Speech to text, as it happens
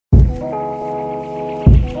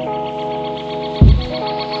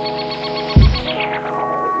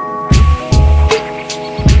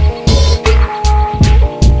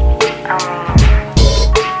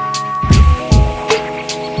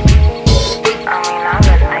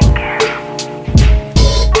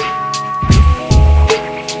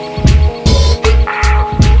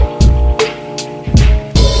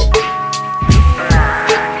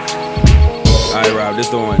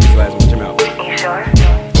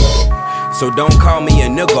So don't call me a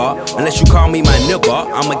nigga unless you call me my nigga.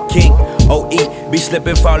 I'm a king, OE, be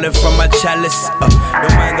slipping, falling from my chalice.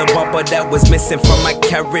 Don't mind the bumper that was missing from my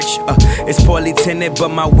carriage. It's poorly tinted, but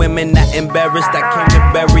my women not embarrassed. I came to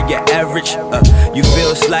bury your average. You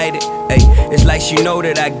feel slighted, ayy. It's like she know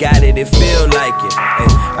that I got it. It feel like it, ayy.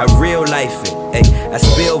 I real life it, ayy. I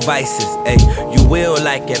spill vices, ayy. You will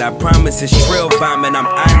like it. I promise it's trill vomit. I'm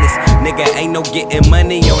honest, nigga. Ain't no getting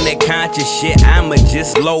money on that conscious shit. I'ma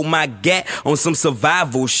just load my gat on some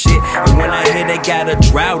survival shit. And when I hear they got a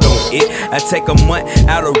drought on it, I take a month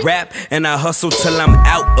out of rap and I hustle till I'm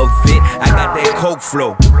out of it. I got that coke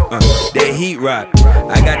flow, that heat rock.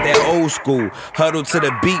 I got that old school huddle to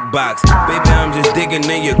the beatbox. Baby, I'm just digging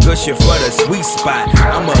in your good shit for the sweet spot.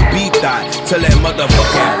 I'm a beat thot till that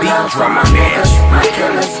motherfucking beat drop. My niggas, my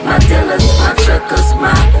killers, my dealers, my trickers,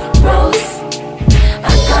 my bros.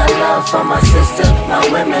 I got love for my sister, my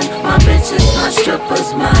women, my bitches, my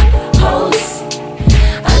strippers, my hoes.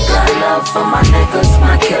 I got love for my niggas,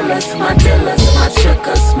 my killers, my dealers, my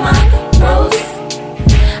trickers, my bros.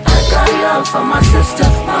 I got love for my sister,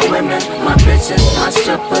 my women, my bitches, my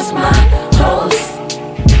strippers, my hoes.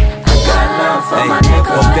 I got love for my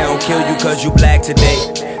niggas. Hope they don't kill you cause you black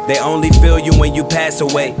today. They only feel you when you pass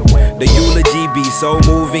away. The eulogy be so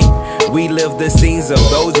moving. We live the scenes of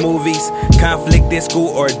those movies. Conflict in school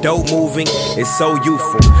or dope moving. It's so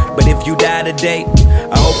youthful. But if you die today,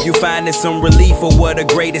 I hope you finding some relief or what a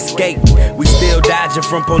great escape. We still dodging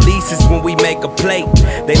from polices when we make a play.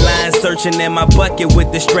 They lying searching in my bucket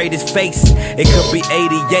with the straightest face. It could be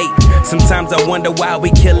 88. Sometimes I wonder why we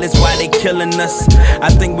kill us, why they killing us. I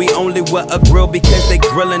think we only wear a grill because they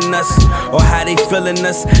grilling us, or how they feeling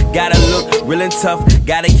us. Gotta look real and tough.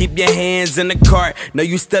 Gotta keep your hands in the cart. Know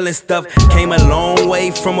you stealing stuff. Came a long way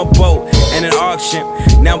from a boat and an auction.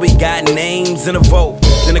 Now we got names in a vote.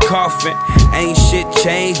 In a coffin. Ain't shit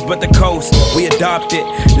changed but the coast. We adopted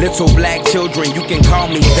little black children. You can call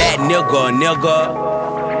me that nigga, nigga.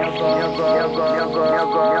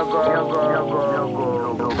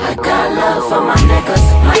 I got love for my niggas,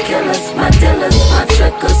 my killers, my dealers, my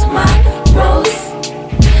trickers, my bros.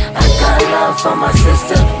 I got love for my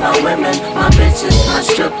sister, my women, my bitches, my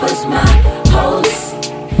strippers, my hoes.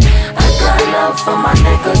 I got love for my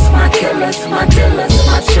niggas, my killers, my dealers,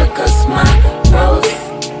 my trickers, my bros.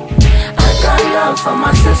 I got love for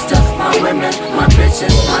my sister, my women, my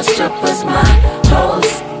bitches, my strippers, my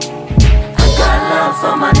hoes. I got love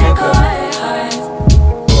for my nigga.